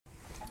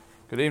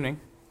Good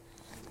evening.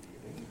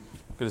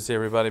 Good to see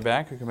everybody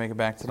back who can make it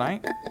back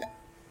tonight.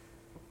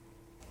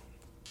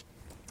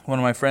 One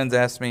of my friends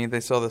asked me,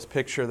 they saw this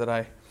picture that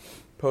I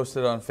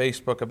posted on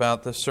Facebook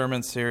about the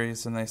sermon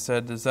series, and they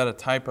said, is that a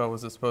typo?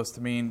 Was it supposed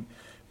to mean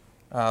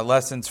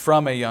lessons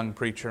from a young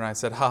preacher? And I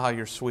said, haha,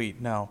 you're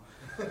sweet. No.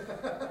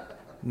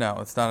 No,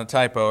 it's not a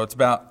typo. It's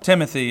about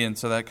Timothy, and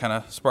so that kind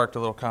of sparked a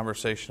little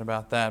conversation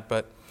about that.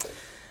 But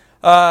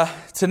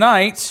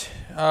tonight,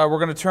 we're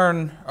going to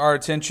turn our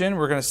attention.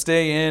 We're going to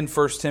stay in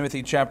 1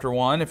 Timothy chapter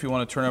 1, if you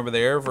want to turn over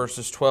there,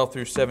 verses 12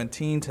 through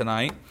 17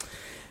 tonight.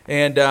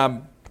 And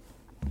we're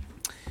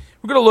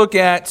going to look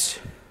at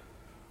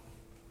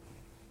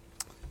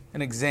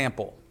an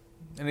example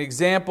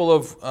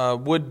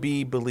of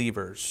would-be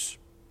believers.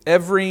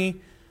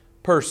 Every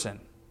person,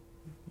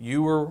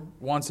 you were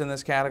once in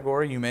this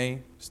category, you may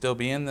still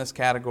be in this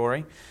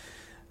category,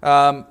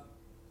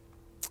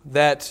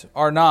 that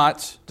are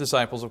not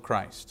disciples of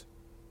Christ.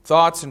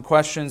 Thoughts and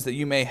questions that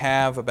you may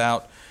have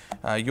about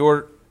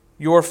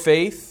your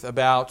faith,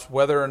 about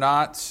whether or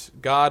not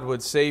God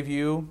would save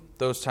you,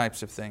 those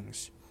types of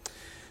things.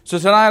 So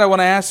tonight I want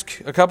to ask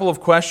a couple of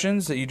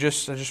questions that I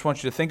just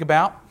want you to think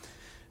about.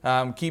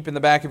 Keep in the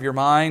back of your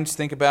minds,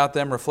 think about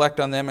them, reflect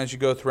on them as you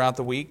go throughout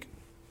the week.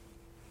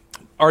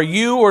 Are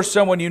you or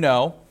someone you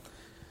know,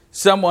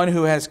 someone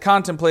who has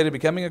contemplated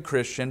becoming a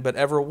Christian but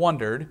ever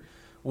wondered,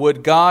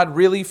 would God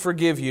really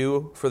forgive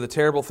you for the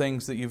terrible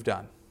things that you've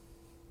done?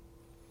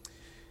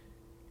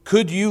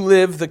 Could you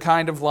live the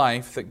kind of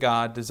life that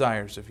God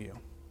desires of you?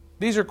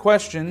 These are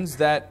questions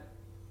that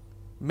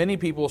many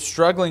people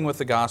struggling with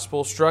the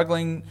gospel,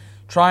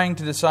 trying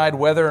to decide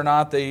whether or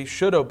not they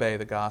should obey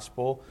the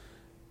gospel,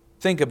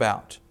 think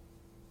about.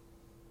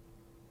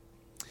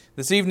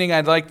 This evening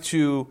I'd like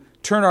to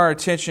turn our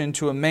attention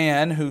to a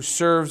man who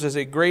serves as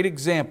a great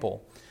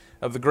example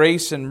of the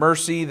grace and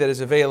mercy that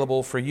is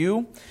available for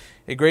you,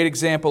 a great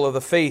example of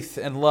the faith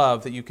and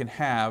love that you can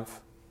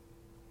have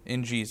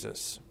in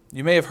Jesus.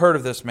 You may have heard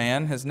of this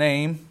man. His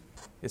name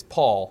is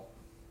Paul.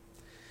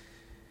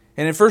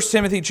 And in 1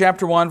 Timothy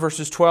chapter 1,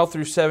 verses 12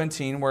 through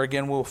 17, where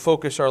again we'll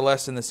focus our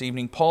lesson this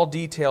evening, Paul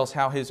details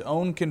how his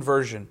own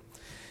conversion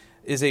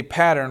is a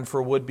pattern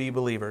for would-be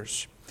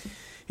believers.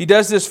 He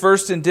does this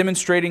first in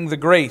demonstrating the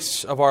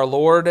grace of our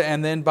Lord,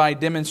 and then by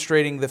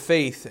demonstrating the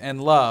faith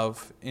and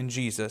love in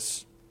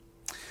Jesus.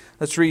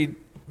 Let's read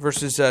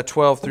verses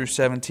 12 through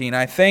 17.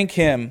 I thank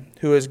Him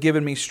who has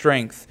given me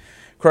strength,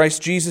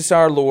 Christ Jesus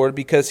our Lord,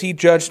 because He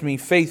judged me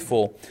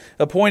faithful,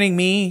 appointing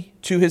me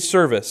to His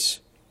service.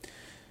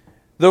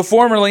 Though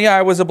formerly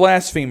I was a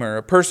blasphemer,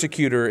 a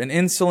persecutor, an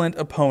insolent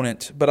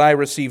opponent, but I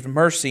received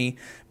mercy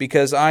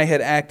because I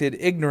had acted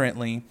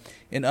ignorantly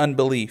in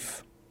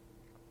unbelief.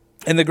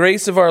 And the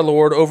grace of our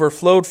Lord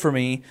overflowed for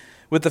me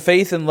with the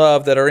faith and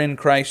love that are in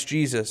Christ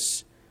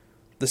Jesus.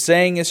 The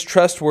saying is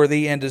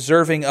trustworthy and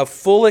deserving of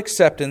full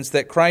acceptance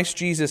that Christ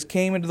Jesus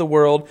came into the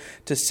world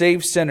to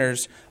save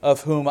sinners,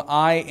 of whom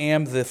I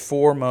am the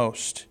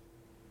foremost.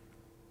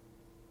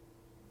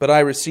 But I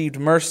received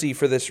mercy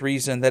for this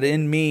reason, that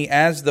in me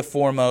as the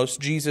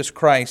foremost, Jesus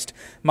Christ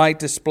might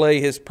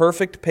display His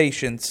perfect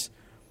patience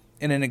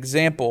as an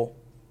example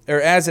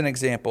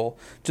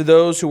to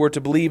those who were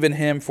to believe in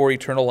Him for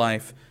eternal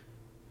life.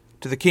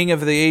 To the King of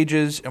the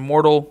ages,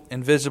 immortal,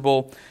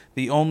 invisible,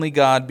 the only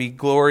God, be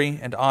glory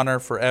and honor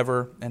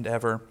forever and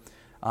ever.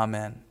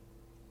 Amen.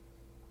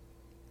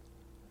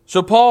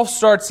 So Paul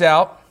starts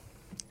out,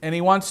 and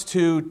he wants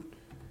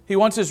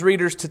his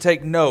readers to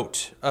take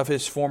note of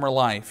his former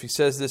life. He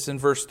says this in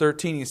verse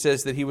 13. He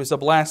says that he was a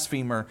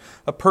blasphemer,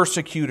 a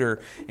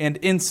persecutor, and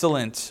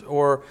insolent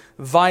or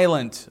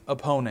violent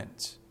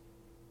opponent.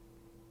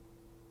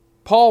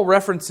 Paul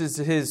references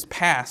his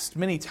past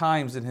many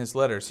times in his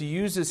letters. He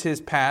uses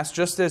his past,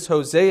 just as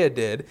Hosea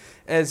did,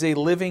 as a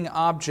living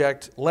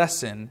object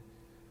lesson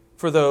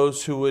for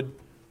those who would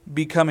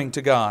be coming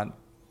to God.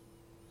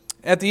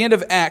 At the end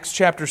of Acts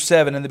chapter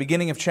 7 and the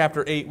beginning of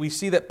chapter 8, we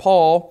see that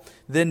Paul,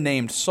 then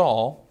named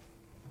Saul,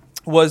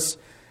 was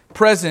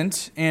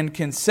present and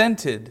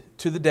consented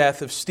to the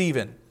death of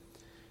Stephen.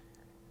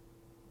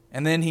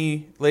 And then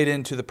he laid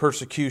into the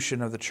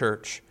persecution of the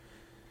church.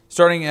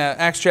 Starting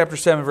Acts chapter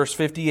 7, verse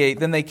 58,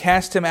 then they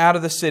cast him out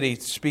of the city,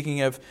 speaking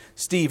of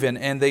Stephen,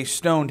 and they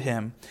stoned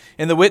him.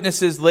 And the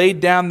witnesses laid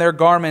down their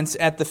garments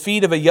at the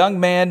feet of a young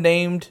man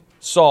named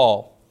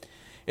Saul.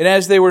 And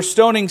as they were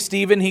stoning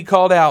Stephen, he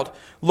called out,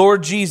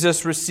 Lord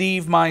Jesus,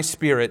 receive my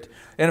spirit.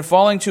 And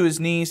falling to his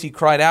knees, he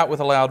cried out with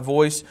a loud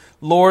voice,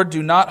 Lord,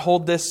 do not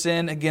hold this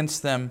sin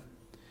against them.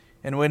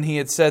 And when he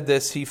had said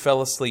this, he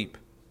fell asleep.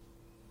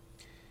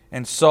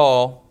 And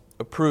Saul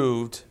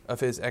approved of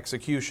his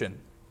execution.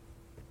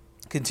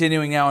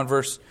 Continuing now in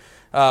verse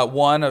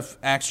 1 of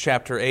Acts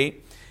chapter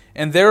 8.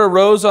 And there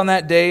arose on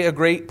that day a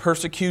great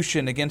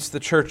persecution against the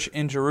church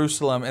in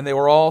Jerusalem, and they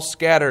were all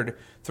scattered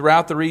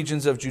throughout the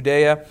regions of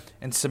Judea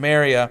and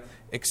Samaria,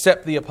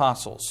 except the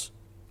apostles.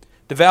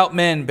 Devout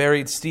men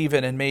buried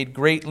Stephen and made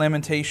great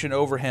lamentation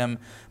over him,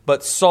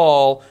 But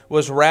Saul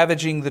was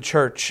ravaging the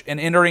church, and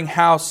entering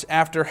house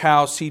after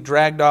house, he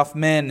dragged off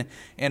men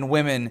and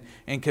women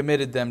and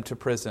committed them to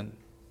prison.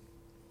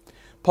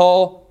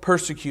 Paul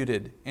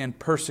persecuted and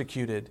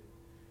persecuted.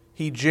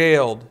 He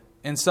jailed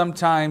and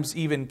sometimes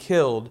even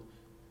killed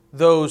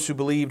those who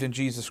believed in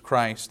Jesus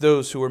Christ,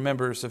 those who were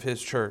members of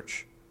his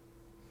church.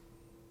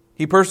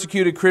 He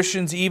persecuted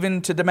Christians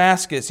even to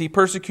Damascus. He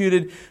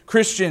persecuted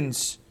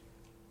Christians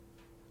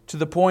to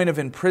the point of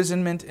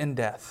imprisonment and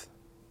death.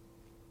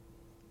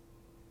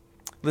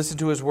 Listen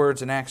to his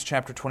words in Acts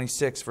chapter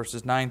 26,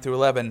 verses 9 through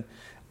 11.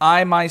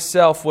 I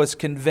myself was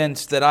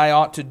convinced that I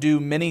ought to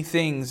do many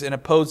things in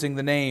opposing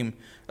the name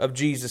of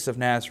Jesus of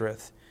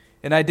Nazareth,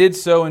 and I did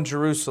so in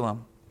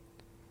Jerusalem.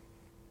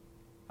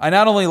 I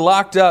not only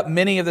locked up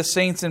many of the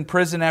saints in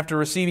prison after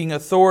receiving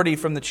authority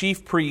from the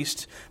chief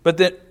priest, but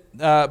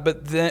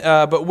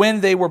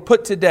when they were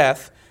put to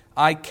death,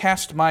 I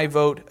cast my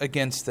vote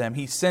against them.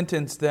 He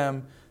sentenced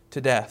them to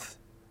death.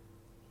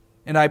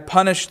 And I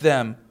punished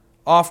them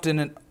often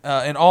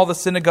in all the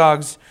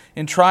synagogues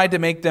and tried to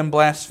make them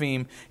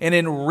blaspheme. And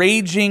in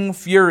raging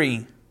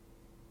fury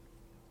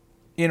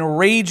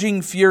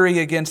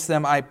against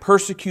them, I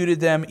persecuted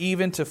them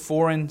even to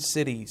foreign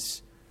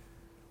cities.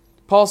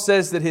 Paul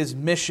says that his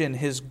mission,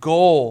 his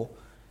goal,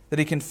 that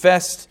he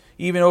confessed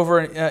even over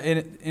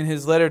in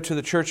his letter to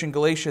the church in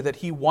Galatia, that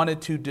he wanted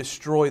to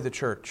destroy the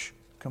church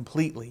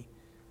completely.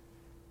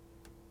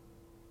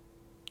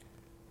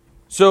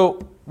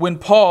 So when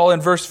Paul,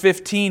 in verse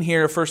 15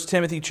 here, 1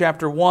 Timothy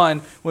chapter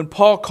 1, when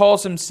Paul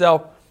calls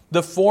himself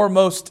the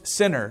foremost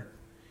sinner,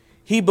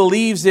 he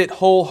believes it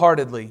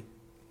wholeheartedly.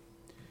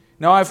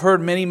 Now I've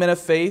heard many men of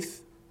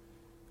faith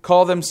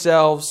call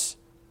themselves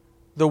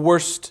the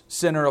worst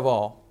sinner of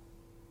all,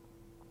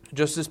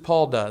 just as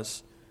Paul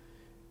does.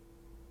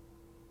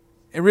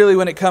 And really,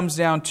 when it comes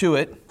down to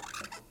it,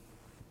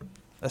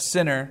 a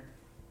sinner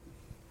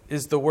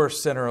is the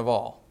worst sinner of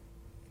all.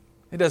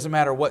 It doesn't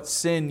matter what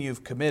sin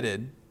you've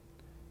committed.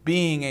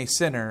 Being a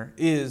sinner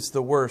is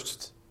the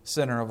worst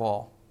sinner of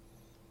all.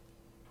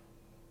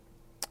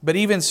 But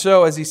even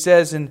so, as he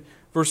says in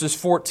verses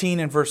 14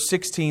 and verse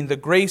 16, the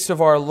grace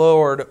of our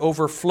Lord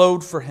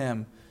overflowed for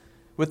him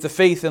with the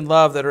faith and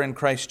love that are in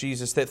Christ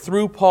Jesus, that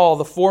through Paul,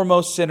 the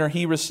foremost sinner,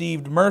 he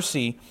received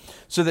mercy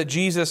so that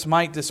Jesus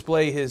might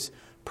display his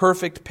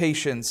perfect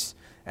patience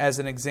as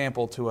an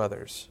example to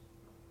others.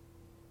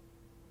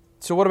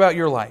 So what about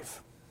your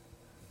life?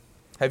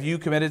 Have you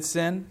committed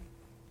sin?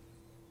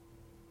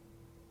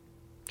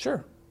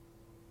 Sure.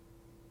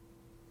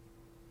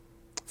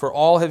 For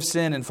all have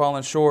sinned and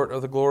fallen short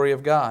of the glory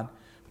of God.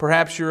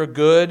 Perhaps you're a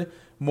good,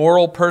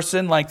 moral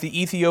person like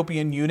the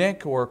Ethiopian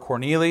eunuch or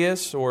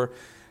Cornelius, or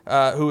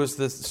who was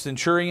the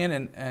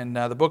centurion in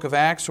the book of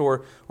Acts,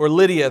 or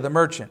Lydia the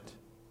merchant.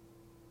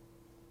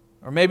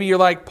 Or maybe you're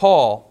like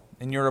Paul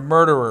and you're a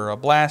murderer, a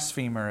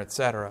blasphemer,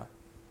 etc.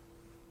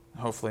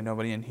 Hopefully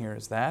nobody in here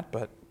is that,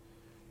 but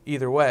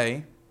either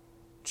way,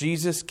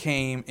 Jesus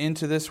came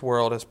into this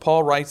world, as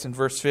Paul writes in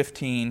verse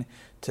 15,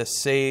 to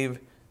save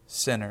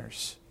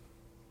sinners.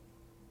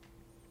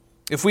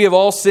 If we have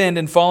all sinned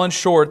and fallen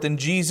short, then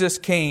Jesus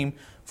came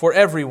for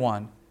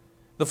everyone.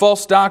 The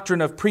false doctrine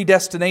of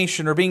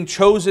predestination or being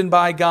chosen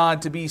by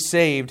God to be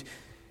saved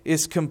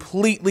is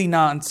completely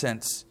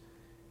nonsense,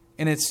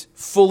 and it's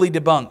fully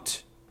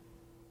debunked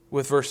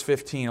with verse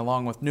 15,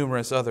 along with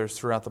numerous others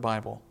throughout the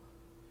Bible.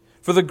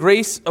 For the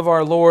grace of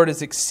our Lord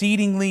is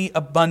exceedingly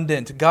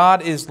abundant.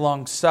 God is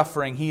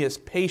long-suffering. He is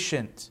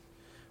patient.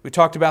 We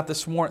talked about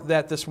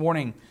that this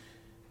morning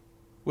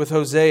with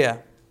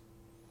Hosea.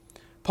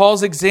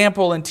 Paul's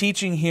example and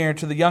teaching here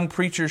to the young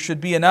preacher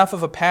should be enough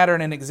of a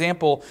pattern and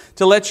example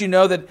to let you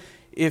know that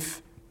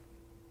if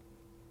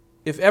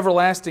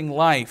everlasting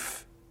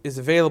life is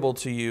available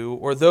to you,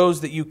 or those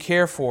that you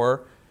care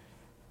for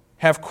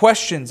have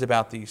questions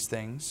about these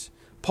things,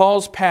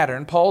 Paul's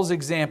pattern, Paul's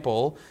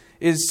example,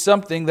 is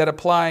something that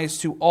applies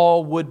to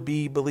all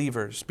would-be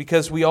believers,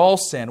 because we all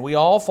sin, we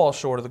all fall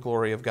short of the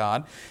glory of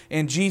God,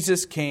 and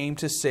Jesus came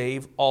to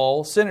save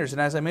all sinners.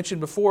 And as I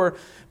mentioned before,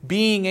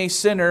 being a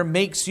sinner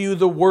makes you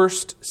the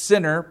worst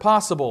sinner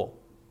possible,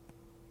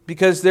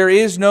 because there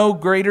is no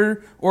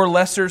greater or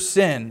lesser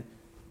sin.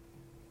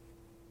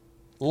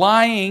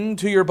 Lying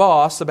to your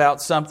boss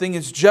about something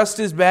is just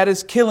as bad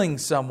as killing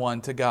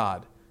someone to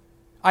God.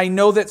 I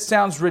know that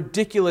sounds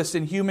ridiculous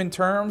in human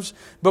terms,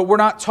 but we're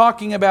not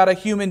talking about a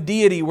human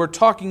deity. We're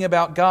talking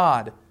about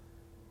God.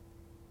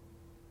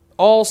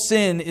 All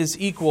sin is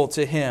equal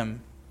to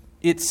Him.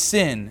 It's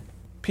sin,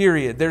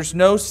 period. There's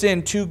no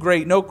sin too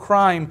great, no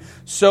crime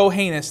so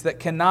heinous that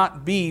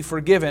cannot be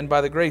forgiven by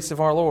the grace of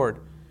our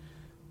Lord.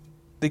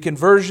 The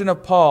conversion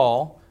of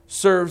Paul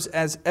serves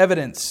as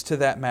evidence to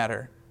that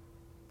matter.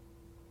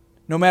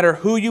 No matter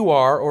who you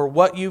are or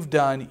what you've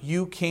done,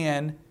 you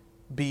can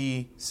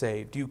be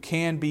saved. You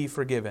can be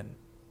forgiven.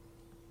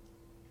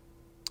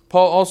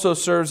 Paul also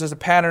serves as a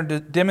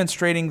pattern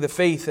demonstrating the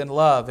faith and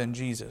love in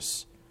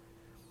Jesus.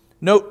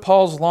 Note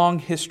Paul's long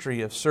history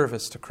of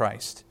service to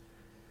Christ.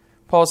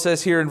 Paul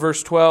says here in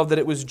verse 12 that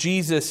it was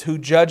Jesus who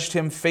judged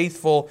him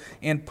faithful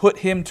and put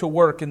him to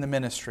work in the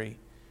ministry.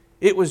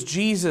 It was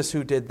Jesus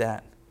who did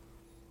that.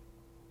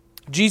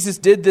 Jesus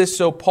did this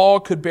so Paul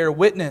could bear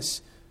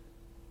witness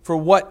for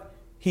what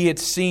he had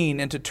seen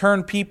and to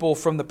turn people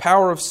from the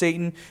power of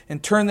Satan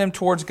and turn them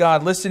towards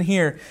God. Listen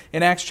here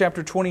in Acts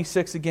chapter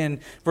 26 again,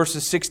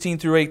 verses 16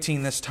 through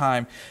 18 this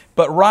time.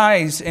 But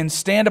rise and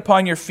stand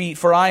upon your feet,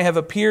 for I have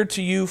appeared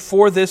to you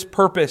for this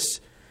purpose,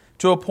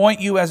 to appoint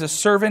you as a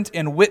servant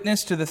and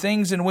witness to the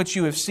things in which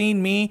you have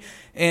seen me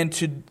and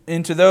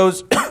to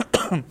those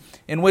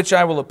in which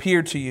I will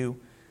appear to you,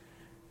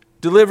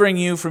 delivering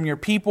you from your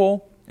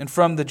people and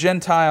from the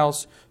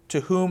Gentiles to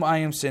whom I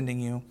am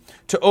sending you,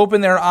 to open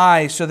their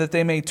eyes so that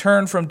they may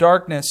turn from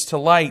darkness to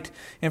light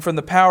and from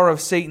the power of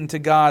Satan to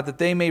God, that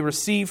they may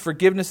receive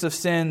forgiveness of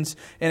sins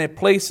and a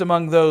place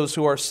among those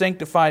who are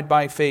sanctified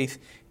by faith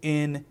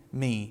in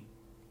me.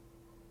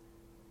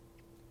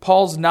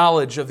 Paul's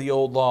knowledge of the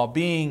old law,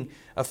 being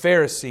a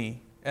Pharisee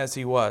as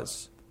he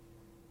was,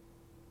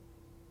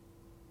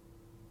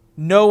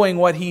 knowing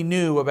what he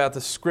knew about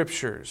the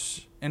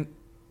Scriptures and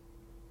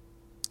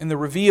the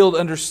revealed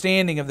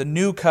understanding of the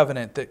new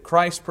covenant that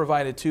Christ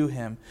provided to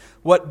him,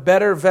 what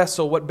better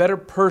vessel, what better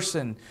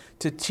person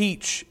to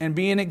teach and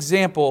be an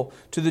example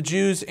to the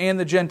Jews and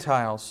the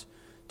Gentiles,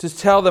 to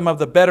tell them of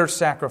the better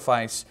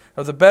sacrifice,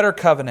 of the better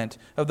covenant,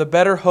 of the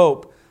better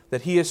hope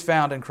that he has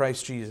found in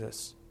Christ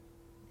Jesus.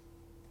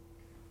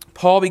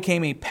 Paul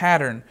became a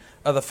pattern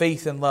of the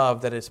faith and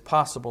love that is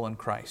possible in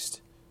Christ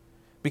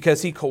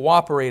because he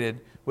cooperated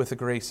with the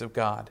grace of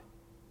God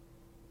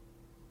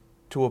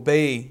to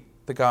obey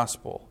the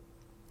gospel.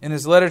 In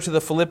his letter to the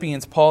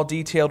Philippians, Paul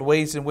detailed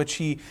ways in which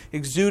he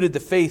exuded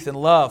the faith and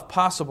love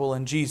possible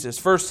in Jesus.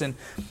 First, in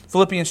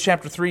Philippians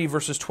chapter 3,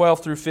 verses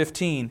 12 through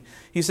 15,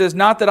 he says,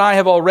 "Not that I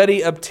have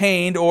already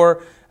obtained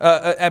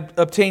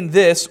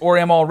this or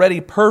am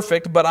already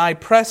perfect, but I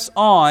press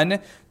on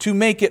to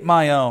make it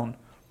my own,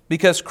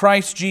 because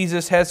Christ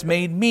Jesus has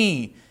made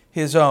me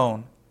his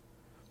own.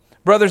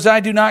 Brothers, I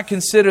do not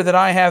consider that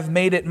I have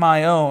made it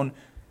my own,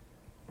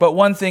 but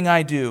one thing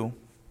I do,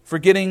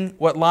 forgetting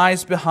what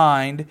lies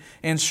behind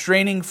and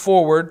straining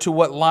forward to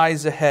what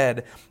lies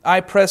ahead.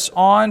 I press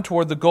on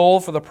toward the goal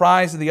for the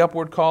prize of the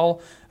upward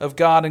call of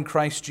God in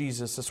Christ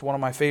Jesus." That's one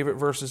of my favorite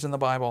verses in the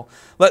Bible.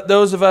 "Let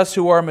those of us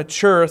who are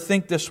mature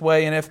think this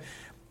way, and if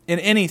in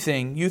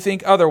anything you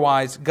think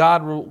otherwise,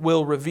 God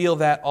will reveal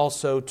that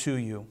also to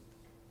you."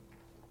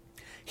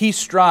 He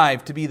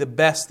strived to be the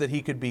best that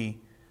he could be,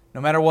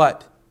 no matter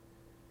what.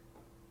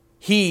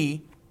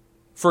 He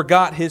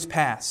forgot his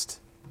past,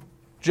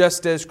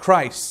 just as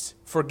Christ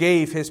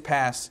forgave his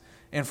past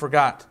and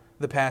forgot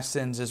the past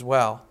sins as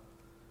well.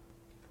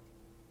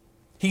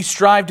 He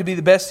strived to be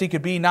the best he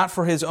could be, not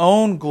for his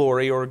own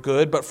glory or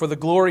good, but for the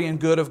glory and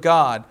good of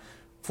God,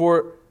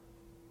 for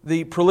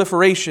the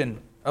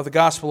proliferation of the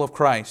gospel of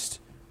Christ.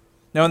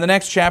 Now in the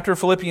next chapter,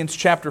 Philippians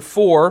chapter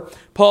 4,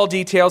 Paul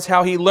details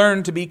how he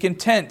learned to be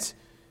content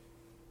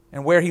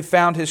and where he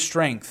found his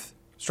strength.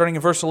 Starting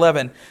in verse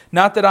 11,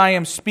 "Not that I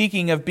am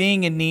speaking of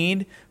being in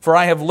need, for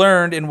I have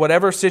learned in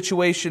whatever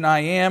situation I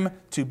am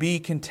to be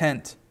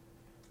content."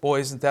 Boy,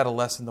 isn't that a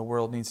lesson the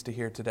world needs to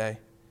hear today?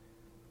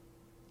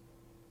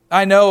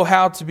 I know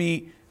how to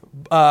be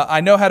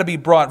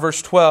brought,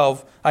 verse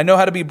 12, "I know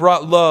how to be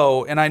brought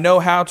low, and I know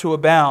how to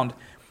abound.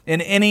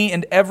 In any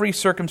and every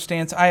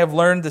circumstance I have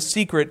learned the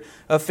secret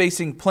of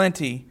facing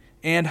plenty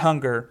and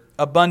hunger,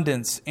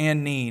 abundance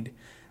and need.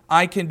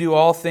 I can do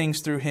all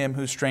things through him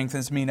who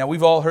strengthens me." Now,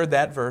 we've all heard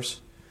that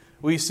verse.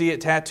 We see it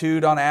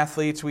tattooed on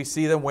athletes. We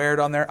see them wear it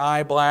on their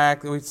eye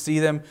black. We see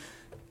them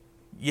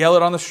yell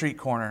it on the street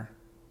corner.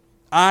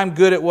 I'm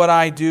good at what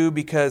I do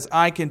because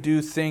I can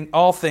do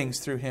all things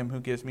through him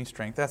who gives me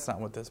strength. That's not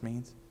what this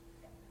means.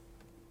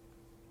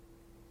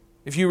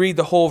 If you read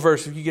the whole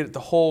verse, if you get the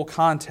whole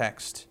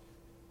context,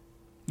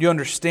 you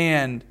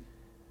understand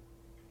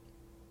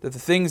that the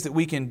things that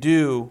we can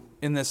do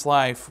in this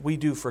life, we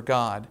do for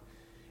God.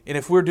 And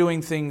if we're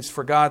doing things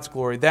for God's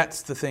glory,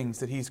 that's the things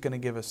that he's going to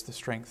give us the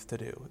strength to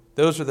do.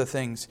 Those are the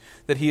things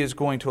that he is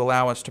going to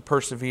allow us to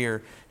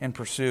persevere and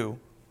pursue.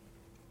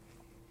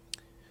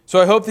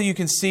 So I hope that you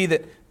can see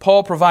that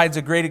Paul provides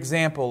a great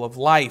example of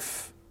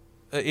life,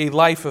 a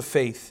life of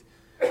faith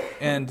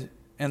and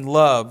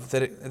love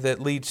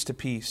that leads to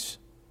peace.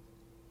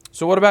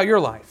 So what about your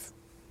life?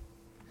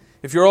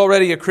 If you're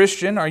already a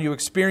Christian, are you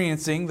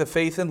experiencing the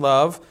faith and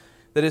love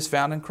that is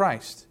found in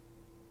Christ?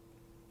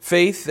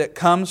 Faith that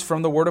comes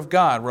from the Word of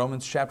God,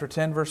 Romans chapter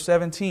 10, verse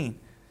 17.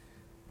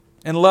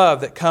 And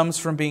love that comes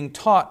from being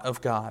taught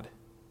of God.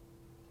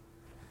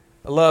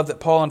 A love that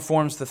Paul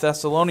informs the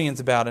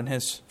Thessalonians about in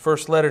his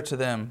first letter to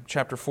them,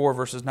 chapter 4,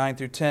 verses 9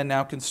 through 10.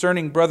 "Now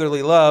concerning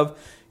brotherly love,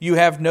 you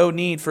have no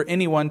need for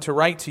anyone to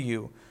write to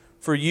you,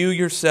 for you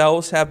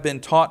yourselves have been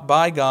taught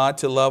by God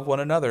to love one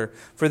another.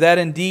 For that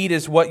indeed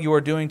is what you are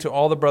doing to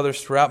all the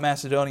brothers throughout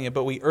Macedonia.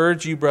 But we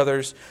urge you,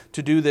 brothers,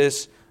 to do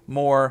this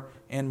more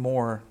and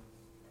more."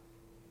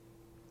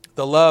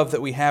 The love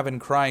that we have in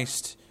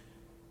Christ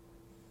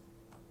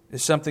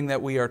is something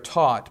that we are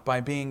taught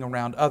by being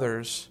around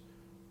others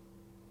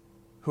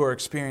who are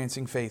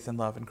experiencing faith and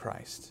love in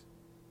Christ.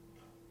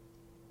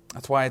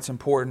 That's why it's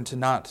important to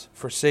not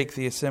forsake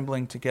the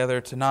assembling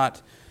together, to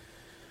not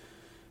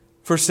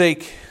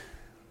forsake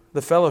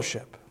the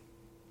fellowship.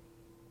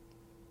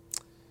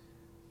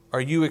 Are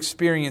you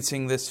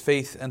experiencing this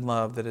faith and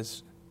love that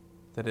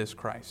is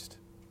Christ?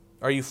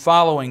 Are you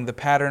following the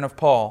pattern of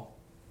Paul,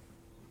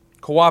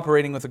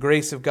 cooperating with the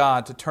grace of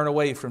God to turn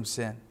away from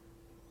sin?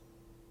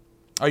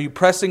 Are you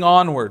pressing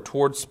onward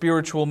towards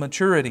spiritual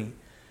maturity?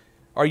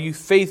 Are you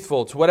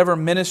faithful to whatever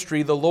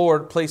ministry the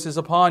Lord places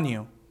upon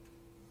you?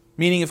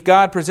 Meaning, if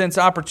God presents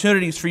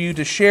opportunities for you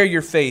to share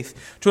your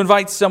faith, to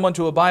invite someone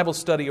to a Bible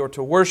study or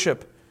to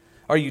worship,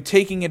 are you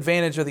taking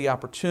advantage of the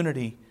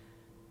opportunity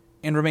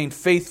and remain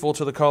faithful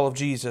to the call of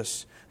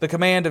Jesus, the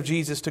command of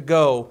Jesus to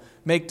go,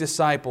 make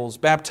disciples,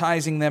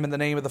 baptizing them in the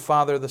name of the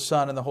Father, the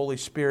Son, and the Holy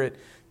Spirit,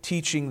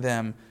 teaching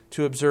them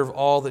to observe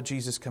all that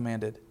Jesus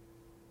commanded?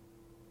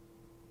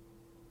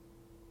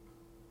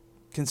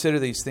 Consider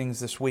these things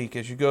this week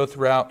as you go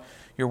throughout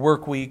your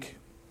work week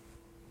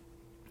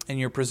and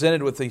you're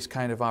presented with these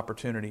kind of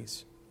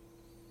opportunities.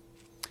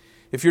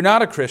 If you're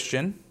not a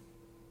Christian,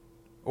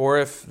 or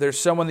if there's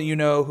someone that you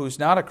know who's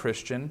not a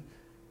Christian,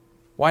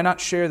 why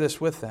not share this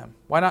with them?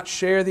 Why not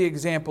share the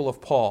example of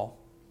Paul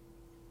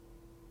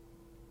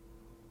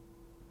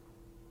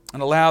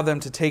and allow them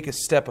to take a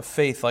step of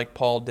faith like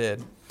Paul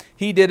did?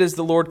 He did as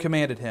the Lord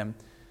commanded him.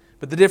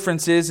 But the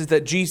difference is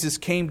that Jesus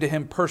came to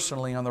him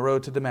personally on the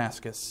road to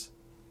Damascus.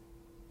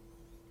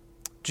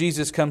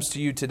 Jesus comes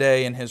to you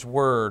today in His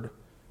Word,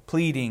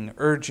 pleading,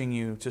 urging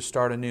you to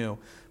start anew.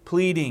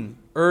 Pleading,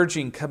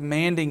 urging,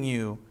 commanding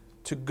you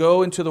to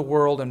go into the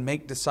world and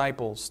make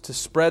disciples, to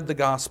spread the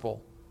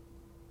gospel.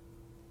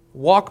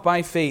 Walk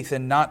by faith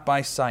and not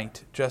by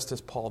sight, just as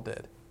Paul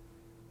did.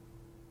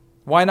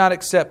 Why not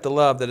accept the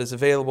love that is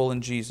available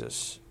in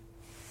Jesus?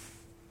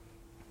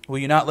 Will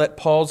you not let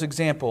Paul's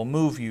example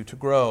move you to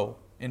grow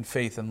in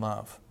faith and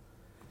love?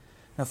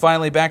 Now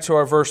finally, back to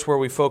our verse where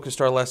we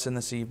focused our lesson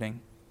this evening.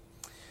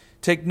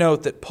 Take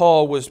note that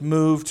Paul was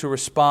moved to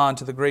respond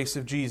to the grace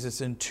of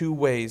Jesus in two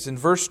ways. In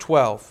verse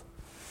 12,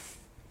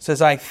 it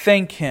says, I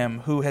thank Him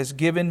who has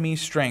given me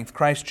strength,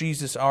 Christ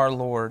Jesus our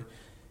Lord.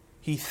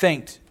 He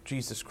thanked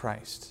Jesus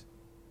Christ.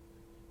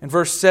 In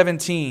verse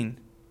 17,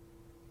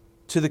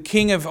 to the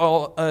King of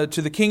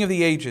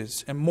the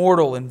ages,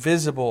 immortal,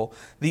 invisible,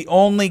 the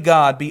only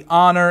God, be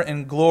honor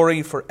and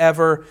glory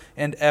forever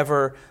and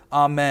ever.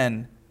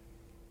 Amen.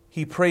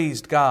 He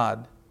praised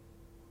God.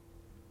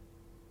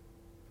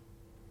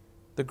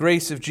 The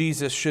grace of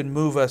Jesus should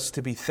move us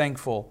to be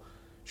thankful,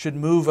 should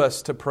move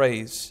us to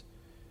praise.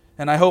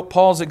 And I hope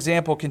Paul's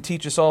example can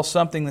teach us all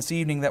something this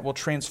evening that will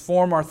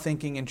transform our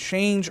thinking and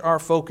change our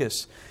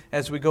focus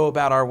as we go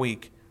about our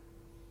week.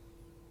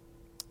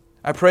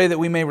 I pray that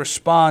we may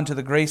respond to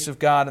the grace of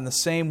God in the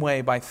same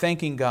way by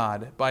thanking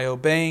God, by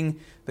obeying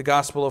the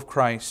gospel of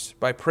Christ,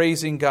 by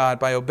praising God,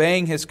 by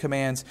obeying His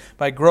commands,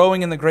 by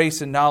growing in the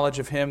grace and knowledge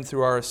of Him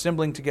through our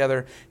assembling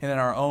together and in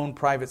our own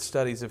private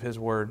studies of His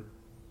Word.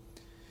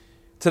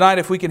 Tonight,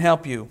 if we can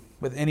help you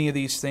with any of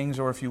these things,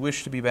 or if you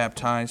wish to be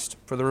baptized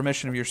for the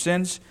remission of your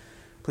sins,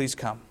 please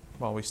come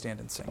while we stand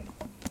and sing.